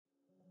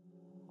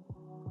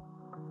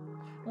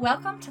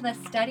Welcome to the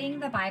Studying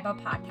the Bible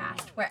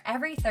podcast, where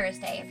every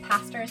Thursday,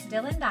 Pastors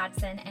Dylan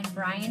Dodson and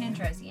Brian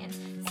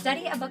Androsian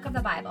study a book of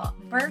the Bible,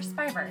 verse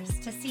by verse,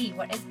 to see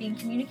what is being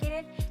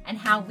communicated and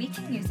how we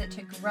can use it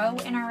to grow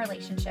in our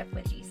relationship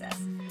with Jesus.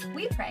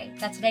 We pray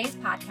that today's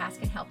podcast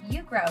can help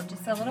you grow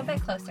just a little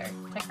bit closer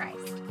to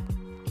Christ.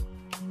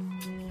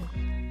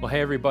 Well,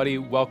 hey everybody,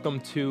 welcome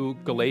to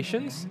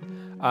Galatians.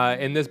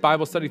 In this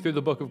Bible study through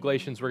the book of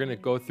Galatians, we're going to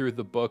go through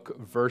the book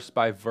verse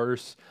by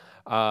verse,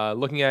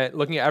 looking at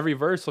every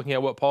verse, looking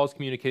at what Paul is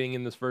communicating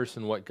in this verse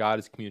and what God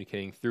is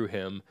communicating through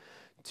him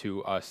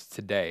to us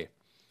today.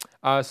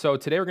 So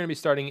today we're going to be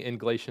starting in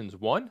Galatians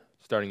 1,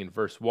 starting in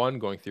verse 1,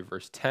 going through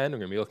verse 10. We're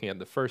going to be looking at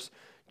the first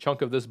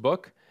chunk of this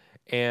book,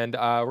 and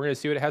we're going to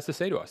see what it has to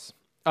say to us.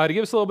 To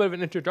give us a little bit of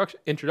an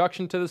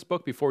introduction to this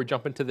book before we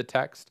jump into the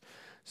text.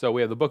 So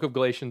we have the book of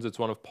Galatians. It's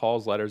one of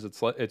Paul's letters.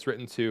 It's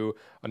written to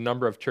a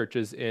number of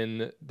churches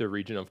in the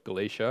region of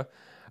Galatia.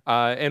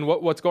 And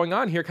what's going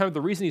on here, kind of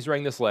the reason he's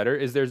writing this letter,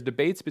 is there's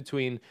debates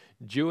between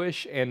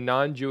Jewish and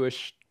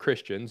non-Jewish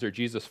Christians or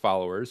Jesus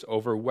followers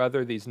over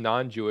whether these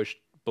non-Jewish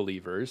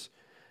believers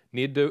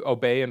need to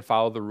obey and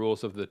follow the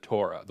rules of the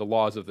Torah, the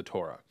laws of the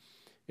Torah,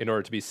 in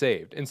order to be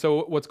saved. And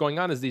so what's going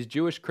on is these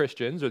Jewish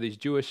Christians or these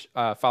Jewish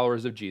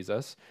followers of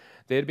Jesus,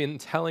 they had been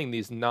telling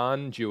these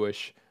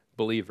non-Jewish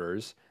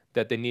believers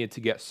that they needed to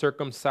get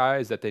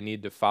circumcised, that they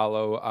need to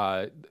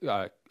follow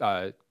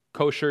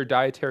kosher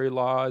dietary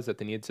laws, that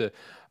they need to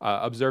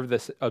observe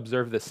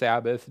the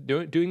Sabbath,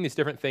 doing these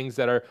different things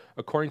that are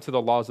according to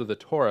the laws of the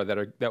Torah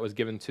that was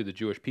given to the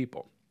Jewish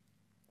people.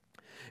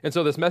 And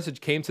so this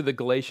message came to the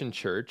Galatian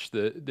church,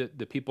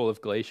 the people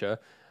of Galatia,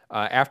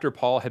 after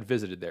Paul had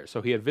visited there.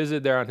 So he had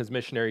visited there on his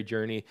missionary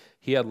journey.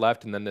 He had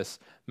left, and then this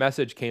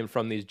message came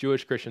from these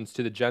Jewish Christians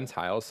to the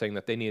Gentiles, saying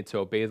that they needed to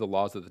obey the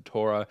laws of the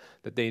Torah,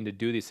 that they needed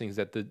to do these things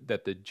that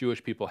the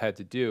Jewish people had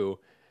to do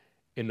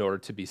in order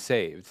to be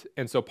saved.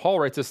 And so Paul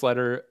writes this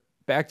letter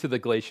back to the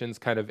Galatians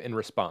kind of in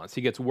response. He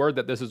gets word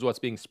that this is what's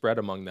being spread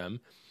among them,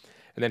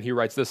 and then he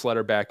writes this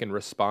letter back in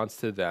response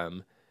to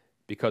them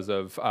because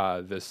of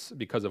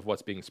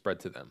what's being spread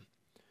to them.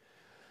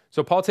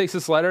 So Paul takes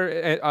this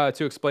letter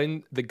to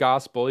explain the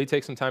gospel. He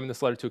takes some time in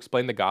this letter to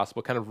explain the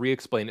gospel, kind of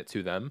re-explain it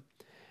to them,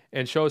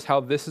 and shows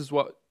how this is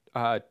what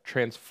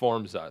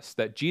transforms us,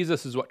 that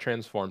Jesus is what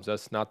transforms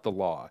us, not the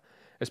law,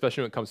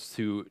 especially when it comes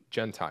to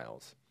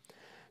Gentiles.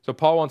 So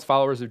Paul wants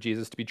followers of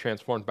Jesus to be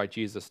transformed by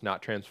Jesus,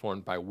 not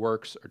transformed by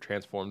works or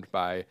transformed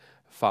by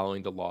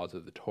following the laws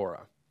of the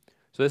Torah.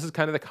 So this is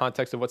kind of the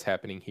context of what's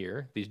happening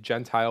here. These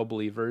Gentile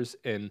believers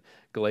in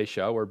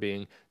Galatia were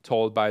being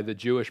told by the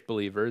Jewish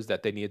believers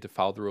that they needed to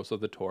follow the rules of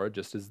the Torah,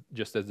 just as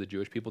the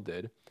Jewish people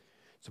did.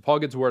 So Paul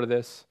gets word of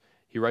this.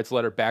 He writes a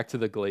letter back to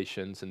the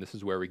Galatians, and this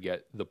is where we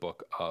get the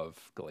book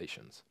of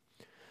Galatians.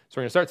 So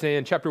we're going to start today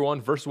in chapter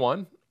 1, verse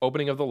 1,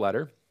 opening of the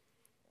letter.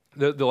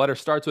 The letter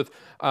starts with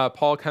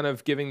Paul kind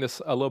of giving this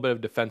a little bit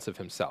of defense of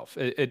himself.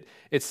 It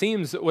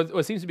seems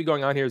what seems to be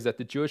going on here is that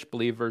the Jewish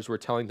believers were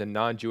telling the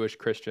non-Jewish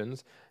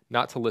Christians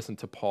not to listen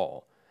to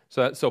Paul.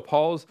 So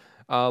Paul's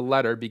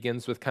letter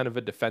begins with kind of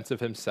a defense of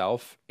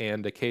himself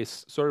and a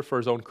case sort of for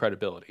his own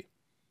credibility.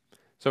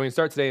 So we can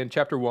start today in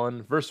chapter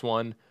 1, verse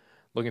 1,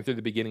 looking through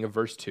the beginning of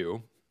verse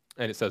 2,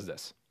 and it says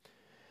this.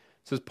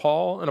 It says,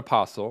 Paul, an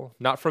apostle,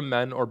 not from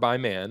men or by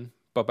man,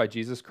 but by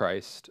Jesus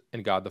Christ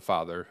and God the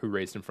Father, who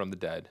raised him from the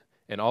dead,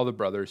 and all the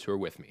brothers who are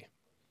with me.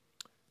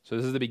 So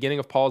this is the beginning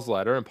of Paul's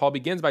letter, and Paul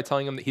begins by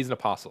telling him that he's an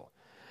apostle,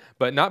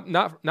 but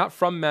not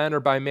from men or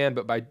by man,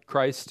 but by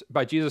Christ,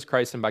 by Jesus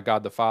Christ and by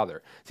God the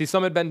Father. See,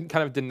 some had been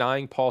kind of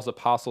denying Paul's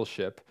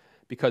apostleship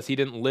because he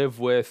didn't live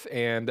with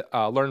and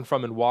learn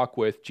from and walk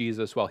with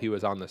Jesus while he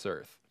was on this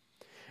earth.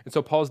 And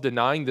so Paul's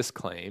denying this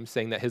claim,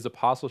 saying that his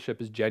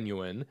apostleship is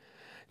genuine,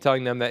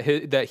 telling them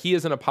that he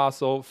is an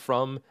apostle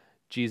from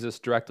Jesus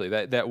directly,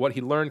 that what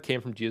he learned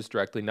came from Jesus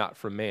directly, not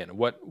from man.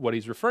 What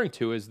he's referring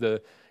to is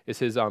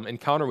his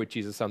encounter with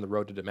Jesus on the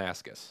road to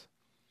Damascus.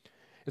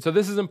 And so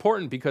this is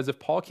important because if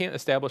Paul can't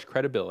establish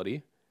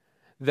credibility,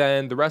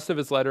 then the rest of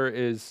his letter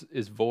is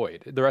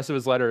void. The rest of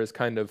his letter is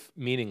kind of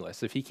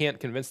meaningless. If he can't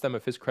convince them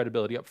of his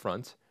credibility up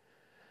front,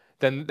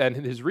 then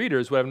his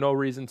readers would have no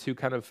reason to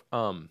kind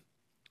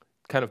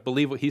of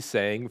believe what he's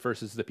saying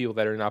versus the people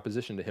that are in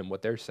opposition to him,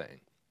 what they're saying.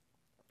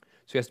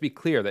 So he has to be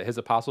clear that his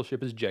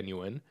apostleship is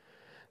genuine,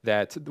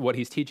 that what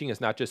he's teaching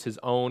is not just his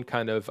own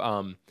kind of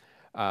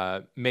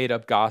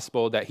made-up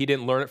gospel, that he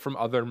didn't learn it from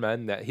other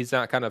men, that he's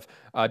not kind of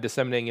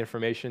disseminating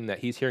information that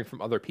he's hearing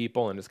from other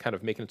people and is kind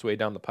of making its way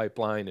down the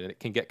pipeline and it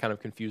can get kind of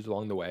confused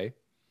along the way,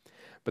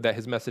 but that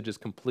his message is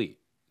complete,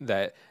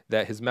 that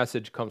his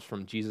message comes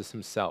from Jesus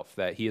himself,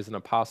 that he is an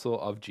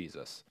apostle of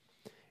Jesus.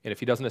 And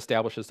if he doesn't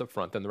establish this up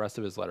front, then the rest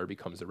of his letter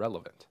becomes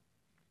irrelevant.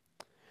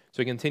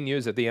 So he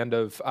continues at the end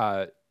of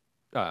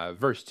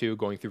verse 2,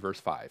 going through verse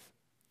 5.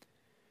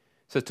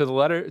 It says,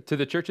 to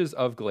the churches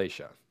of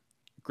Galatia,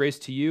 grace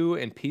to you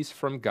and peace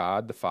from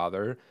God the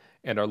Father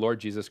and our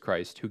Lord Jesus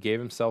Christ, who gave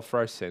himself for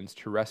our sins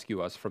to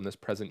rescue us from this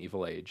present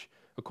evil age,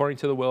 according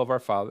to the will of our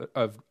Father,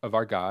 of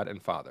our God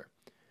and Father,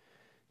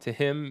 To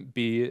him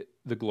be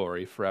the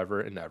glory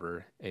forever and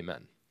ever.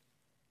 Amen.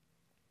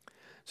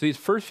 So these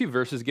first few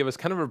verses give us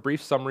kind of a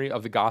brief summary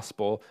of the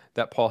gospel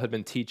that Paul had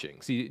been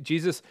teaching. See,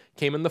 Jesus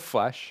came in the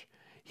flesh.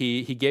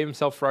 He gave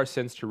himself for our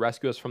sins to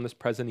rescue us from this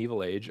present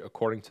evil age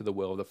according to the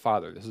will of the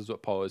Father. This is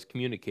what Paul is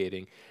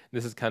communicating.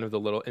 This is kind of the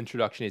little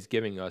introduction he's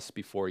giving us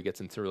before he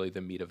gets into really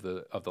the meat of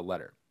the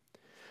letter.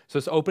 So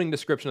this opening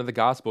description of the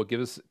gospel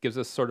gives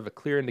us sort of a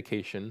clear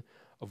indication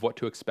of what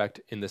to expect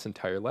in this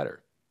entire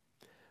letter.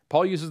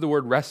 Paul uses the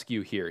word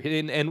rescue here.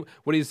 And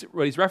what he's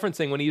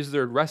referencing when he uses the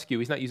word rescue,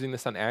 he's not using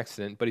this on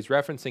accident, but he's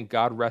referencing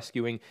God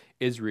rescuing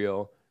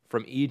Israel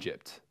from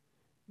Egypt,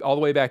 all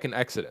the way back in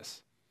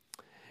Exodus.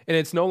 And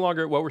it's no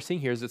longer, what we're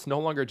seeing here is it's no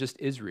longer just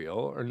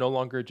Israel or no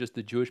longer just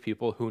the Jewish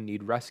people who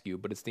need rescue,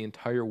 but it's the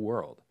entire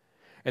world.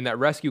 And that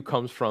rescue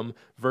comes from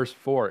verse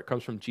 4. It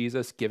comes from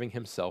Jesus giving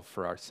himself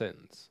for our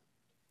sins.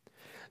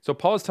 So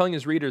Paul is telling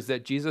his readers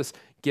that Jesus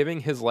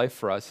giving his life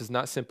for us is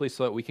not simply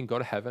so that we can go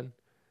to heaven.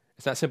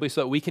 It's not simply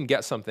so that we can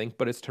get something,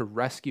 but it's to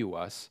rescue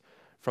us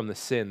from the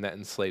sin that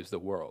enslaves the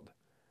world.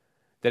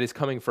 That he's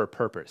coming for a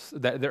purpose,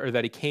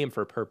 that he came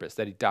for a purpose,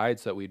 that he died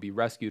so that we'd be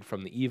rescued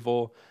from the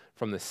evil,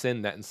 from the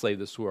sin that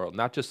enslaved this world.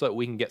 Not just so that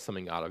we can get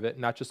something out of it,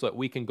 not just so that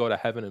we can go to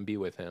heaven and be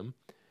with him,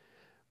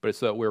 but it's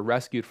so that we're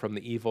rescued from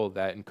the evil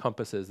that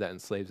encompasses, that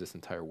enslaves this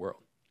entire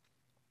world.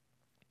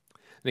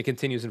 And it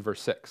continues in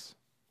verse 6.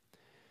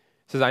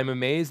 It says, I am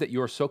amazed that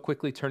you are so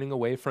quickly turning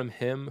away from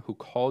him who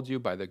called you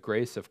by the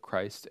grace of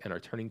Christ and are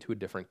turning to a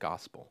different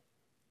gospel.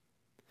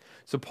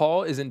 So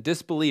Paul is in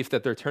disbelief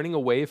that they're turning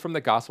away from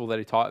the gospel that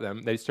he taught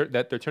them,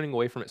 that they're turning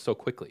away from it so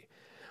quickly.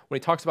 When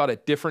he talks about a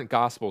different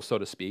gospel, so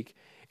to speak,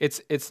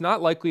 it's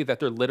not likely that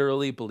they're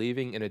literally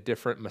believing in a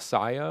different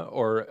Messiah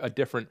or a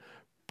different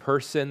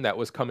person that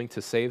was coming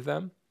to save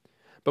them.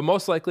 But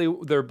most likely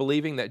they're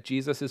believing that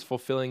Jesus is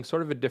fulfilling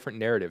sort of a different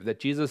narrative, that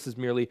Jesus is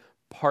merely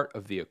part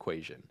of the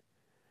equation,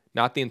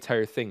 not the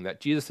entire thing,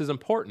 that Jesus is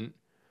important,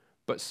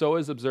 but so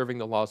is observing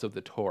the laws of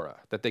the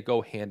Torah, that they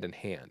go hand in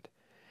hand.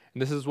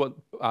 And this is what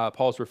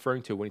Paul's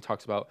referring to when he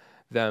talks about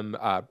them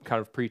kind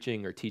of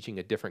preaching or teaching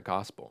a different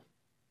gospel.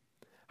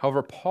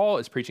 However, Paul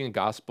is preaching a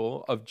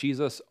gospel of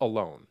Jesus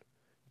alone,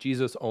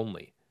 Jesus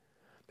only,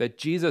 that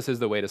Jesus is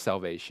the way to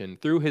salvation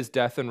through his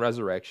death and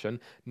resurrection,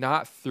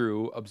 not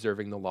through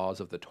observing the laws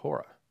of the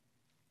Torah.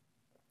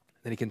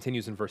 Then he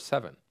continues in verse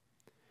 7.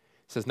 He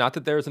says, not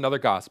that there is another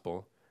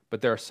gospel,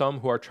 but there are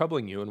some who are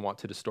troubling you and want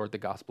to distort the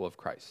gospel of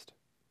Christ.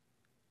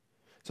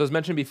 So as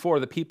mentioned before,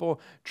 the people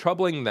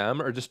troubling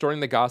them or distorting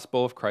the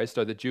gospel of Christ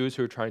are the Jews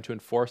who are trying to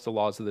enforce the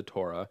laws of the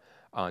Torah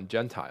on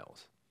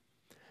Gentiles.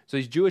 So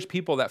these Jewish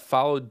people that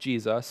followed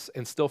Jesus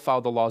and still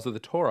followed the laws of the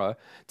Torah,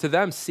 to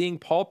them, seeing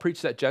Paul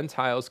preach that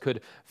Gentiles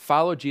could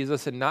follow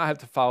Jesus and not have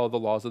to follow the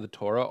laws of the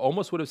Torah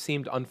almost would have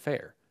seemed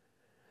unfair.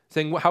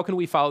 Saying, well, how can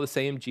we follow the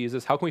same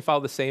Jesus? How can we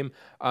follow the same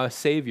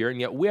Savior? And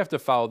yet we have to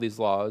follow these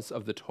laws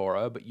of the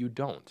Torah, but you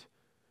don't.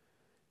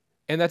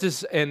 And that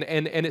just and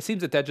it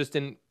seems that just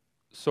didn't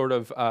sort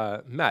of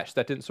mesh.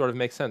 That didn't sort of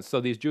make sense.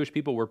 So these Jewish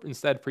people were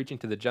instead preaching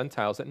to the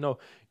Gentiles that no,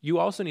 you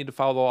also need to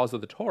follow the laws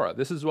of the Torah.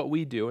 This is what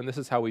we do, and this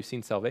is how we've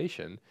seen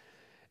salvation.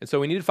 And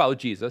so we need to follow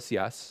Jesus,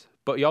 yes,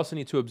 but you also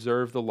need to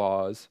observe the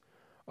laws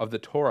of the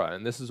Torah,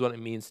 and this is what it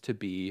means to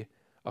be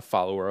a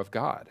follower of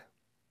God.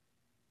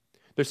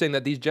 They're saying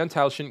that these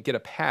Gentiles shouldn't get a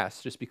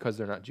pass just because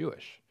they're not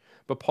Jewish.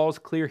 But Paul's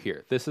clear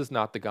here. This is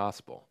not the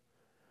gospel.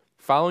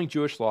 Following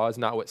Jewish law is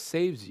not what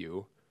saves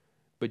you,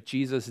 but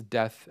Jesus'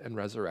 death and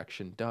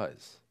resurrection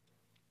does.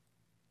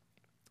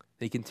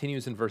 He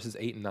continues in verses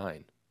 8 and 9.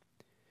 He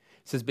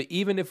says, but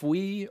even if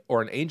we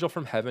or an angel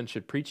from heaven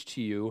should preach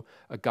to you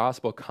a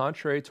gospel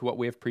contrary to what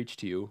we have preached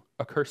to you,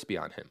 a curse be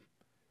on him.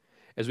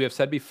 As we have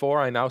said before,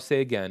 I now say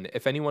again,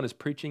 if anyone is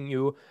preaching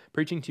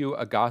to you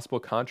a gospel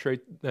contrary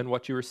than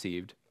what you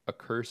received, a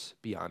curse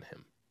be on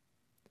him.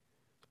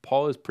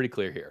 Paul is pretty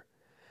clear here.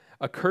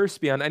 A curse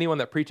be on anyone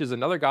that preaches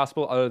another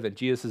gospel other than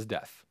Jesus'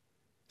 death.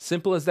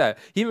 Simple as that.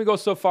 He even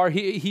goes so far,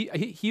 he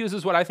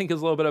uses what I think is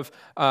a little bit of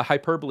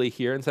hyperbole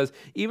here and says,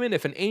 even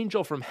if an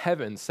angel from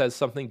heaven says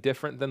something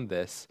different than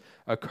this,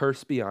 a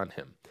curse be on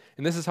him.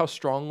 And this is how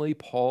strongly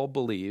Paul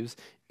believes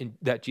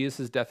that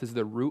Jesus' death is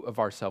the root of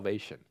our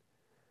salvation.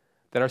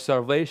 That our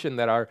salvation,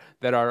 that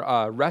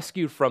our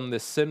rescue from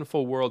this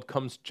sinful world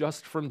comes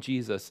just from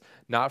Jesus,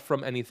 not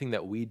from anything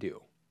that we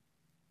do.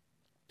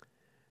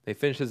 He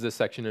finishes this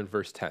section in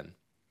verse 10.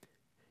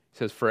 He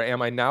says, for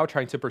am I now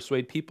trying to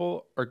persuade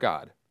people or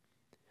God?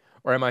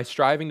 Or am I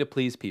striving to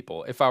please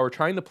people? If I were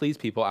trying to please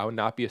people, I would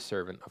not be a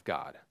servant of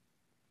God.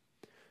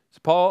 So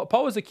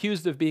Paul was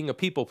accused of being a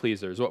people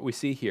pleaser, is what we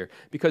see here,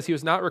 because he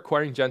was not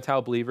requiring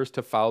Gentile believers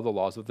to follow the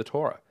laws of the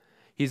Torah.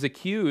 He's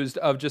accused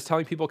of just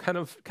telling people, kind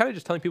of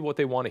just telling people what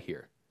they want to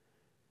hear.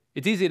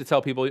 It's easy to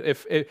tell people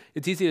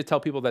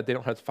that they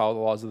don't have to follow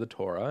the laws of the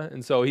Torah,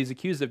 and so he's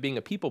accused of being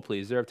a people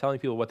pleaser, of telling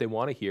people what they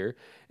want to hear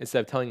instead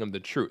of telling them the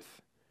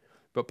truth.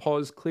 But Paul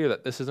is clear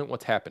that this isn't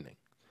what's happening.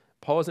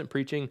 Paul isn't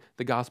preaching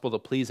the gospel to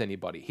please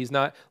anybody. He's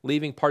not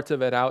leaving parts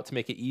of it out to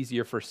make it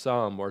easier for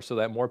some or so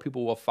that more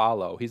people will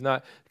follow. He's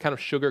not kind of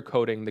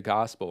sugarcoating the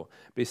gospel,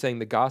 but he's saying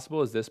the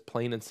gospel is this,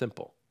 plain and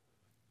simple.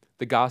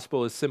 The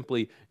gospel is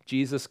simply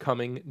Jesus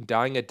coming,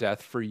 dying a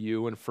death for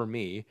you and for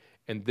me,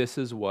 and this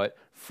is what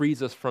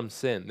frees us from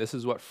sin. This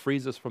is what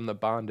frees us from the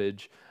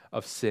bondage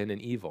of sin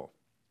and evil.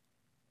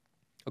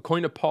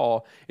 According to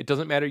Paul, it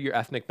doesn't matter your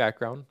ethnic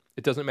background.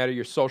 It doesn't matter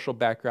your social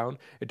background.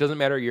 It doesn't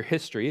matter your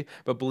history,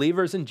 but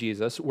believers in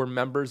Jesus were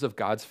members of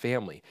God's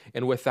family.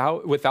 And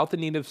without the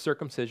need of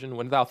circumcision,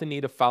 without the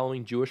need of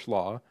following Jewish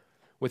law,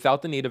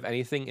 without the need of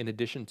anything in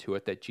addition to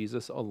it, that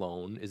Jesus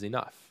alone is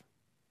enough.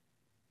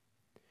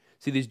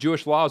 See, these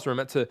Jewish laws were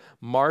meant to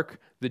mark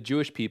the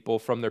Jewish people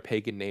from their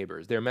pagan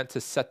neighbors. They're meant to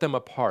set them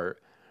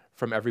apart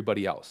from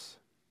everybody else.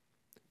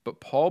 But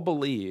Paul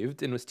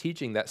believed and was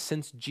teaching that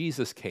since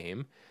Jesus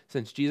came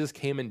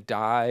and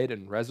died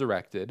and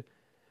resurrected,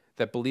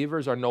 that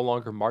believers are no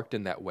longer marked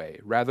in that way.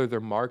 Rather, they're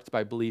marked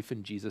by belief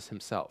in Jesus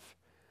himself.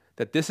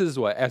 That this is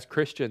what, as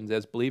Christians,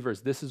 as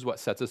believers, this is what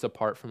sets us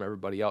apart from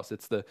everybody else.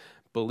 It's the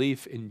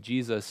belief in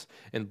Jesus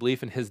and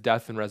belief in his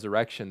death and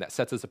resurrection that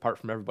sets us apart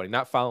from everybody,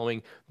 not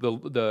following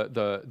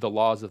the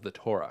laws of the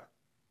Torah.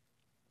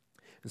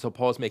 And so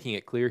Paul's making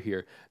it clear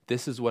here,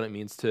 this is what it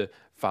means to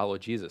follow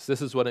Jesus.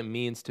 This is what it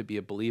means to be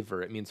a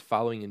believer. It means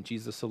following in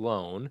Jesus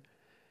alone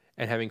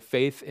and having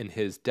faith in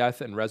his death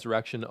and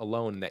resurrection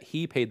alone, and that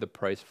he paid the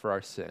price for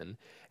our sin,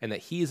 and that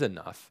he's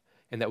enough,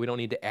 and that we don't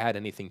need to add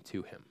anything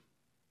to him.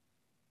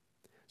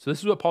 So this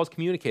is what Paul's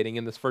communicating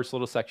in this first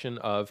little section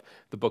of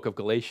the book of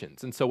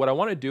Galatians. And so what I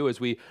want to do as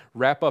we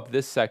wrap up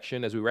this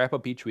section, as we wrap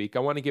up each week, I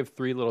want to give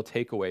 3 little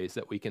takeaways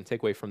that we can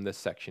take away from this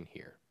section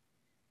here.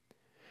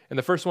 And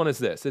the first one is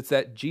this. It's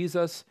that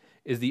Jesus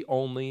is the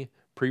only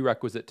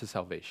prerequisite to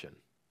salvation.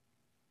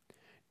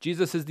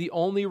 Jesus is the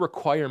only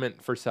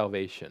requirement for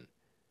salvation.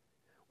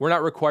 We're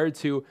not required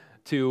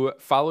to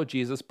follow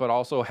Jesus, but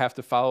also have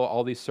to follow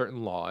all these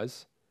certain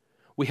laws.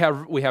 We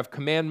have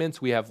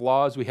commandments, we have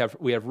laws, we have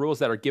rules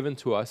that are given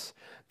to us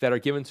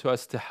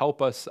to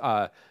help us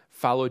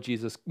follow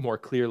Jesus more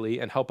clearly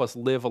and help us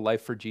live a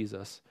life for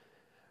Jesus.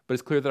 But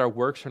it's clear that our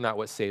works are not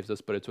what saves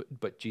us,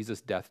 but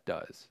Jesus' death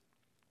does.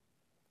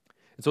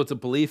 And so it's a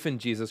belief in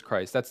Jesus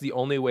Christ. That's the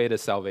only way to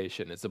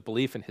salvation. It's a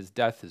belief in his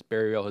death, his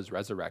burial, his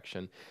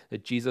resurrection,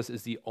 that Jesus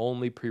is the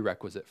only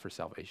prerequisite for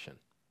salvation.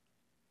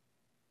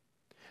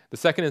 The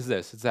second is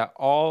this, it's that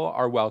all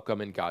are welcome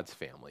in God's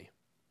family.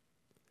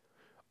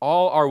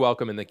 All are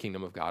welcome in the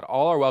kingdom of God.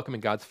 All are welcome in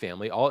God's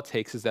family. All it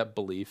takes is that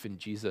belief in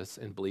Jesus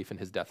and belief in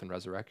his death and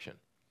resurrection.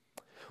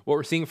 What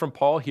we're seeing from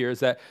Paul here is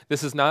that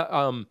this is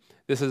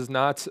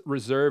not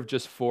reserved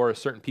just for a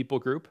certain people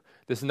group.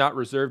 This is not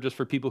reserved just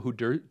for people who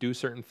do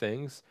certain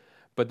things,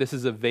 but this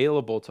is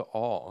available to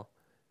all.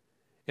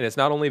 And it's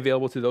not only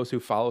available to those who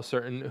follow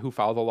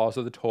the laws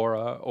of the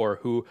Torah or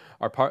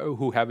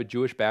who have a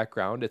Jewish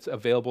background. It's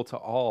available to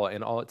all,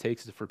 and all it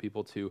takes is for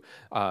people to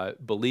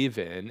believe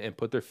in and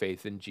put their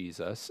faith in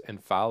Jesus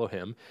and follow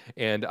him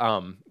and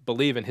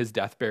believe in his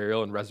death,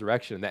 burial, and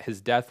resurrection, and that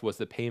his death was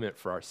the payment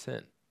for our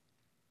sin.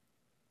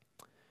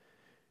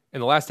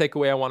 And the last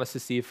takeaway I want us to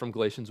see from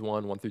Galatians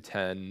 1 through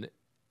 10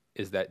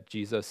 is that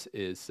Jesus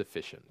is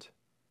sufficient.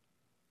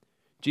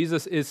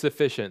 Jesus is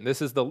sufficient.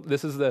 This is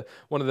the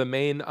one of the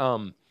main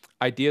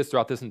ideas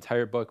throughout this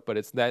entire book, but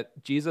it's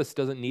that Jesus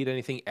doesn't need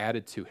anything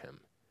added to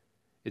him.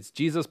 It's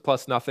Jesus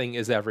plus nothing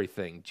is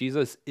everything.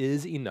 Jesus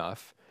is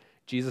enough.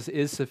 Jesus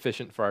is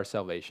sufficient for our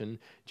salvation.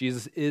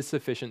 Jesus is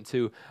sufficient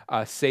to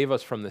save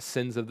us from the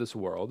sins of this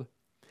world.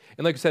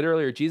 And like I said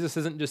earlier, Jesus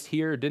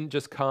didn't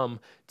just come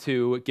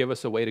to give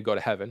us a way to go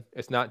to heaven.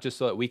 It's not just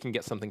so that we can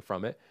get something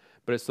from it,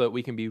 but it's so that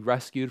we can be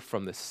rescued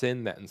from the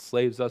sin that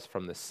enslaves us,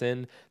 from the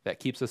sin that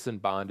keeps us in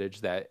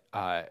bondage, that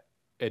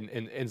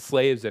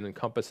enslaves and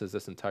encompasses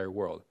this entire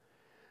world.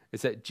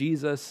 It's that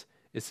Jesus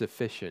is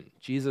sufficient.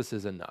 Jesus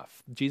is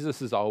enough.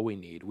 Jesus is all we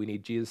need. We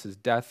need Jesus'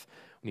 death.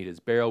 We need his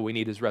burial. We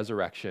need his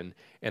resurrection.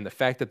 And the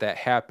fact that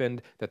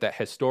happened, that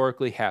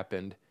historically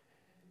happened,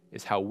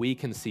 is how we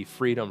can see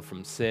freedom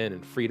from sin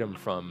and freedom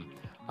from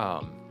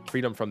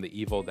the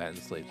evil that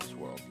enslaves this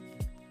world.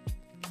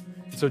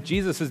 So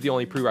Jesus is the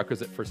only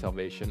prerequisite for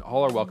salvation.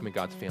 All are welcome in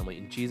God's family,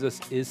 and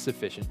Jesus is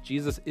sufficient.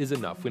 Jesus is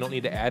enough. We don't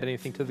need to add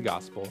anything to the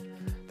gospel.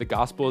 The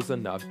gospel is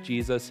enough.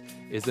 Jesus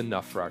is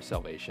enough for our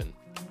salvation.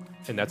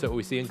 And that's what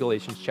we see in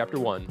Galatians chapter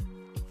 1,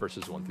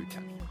 verses 1 through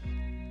 10.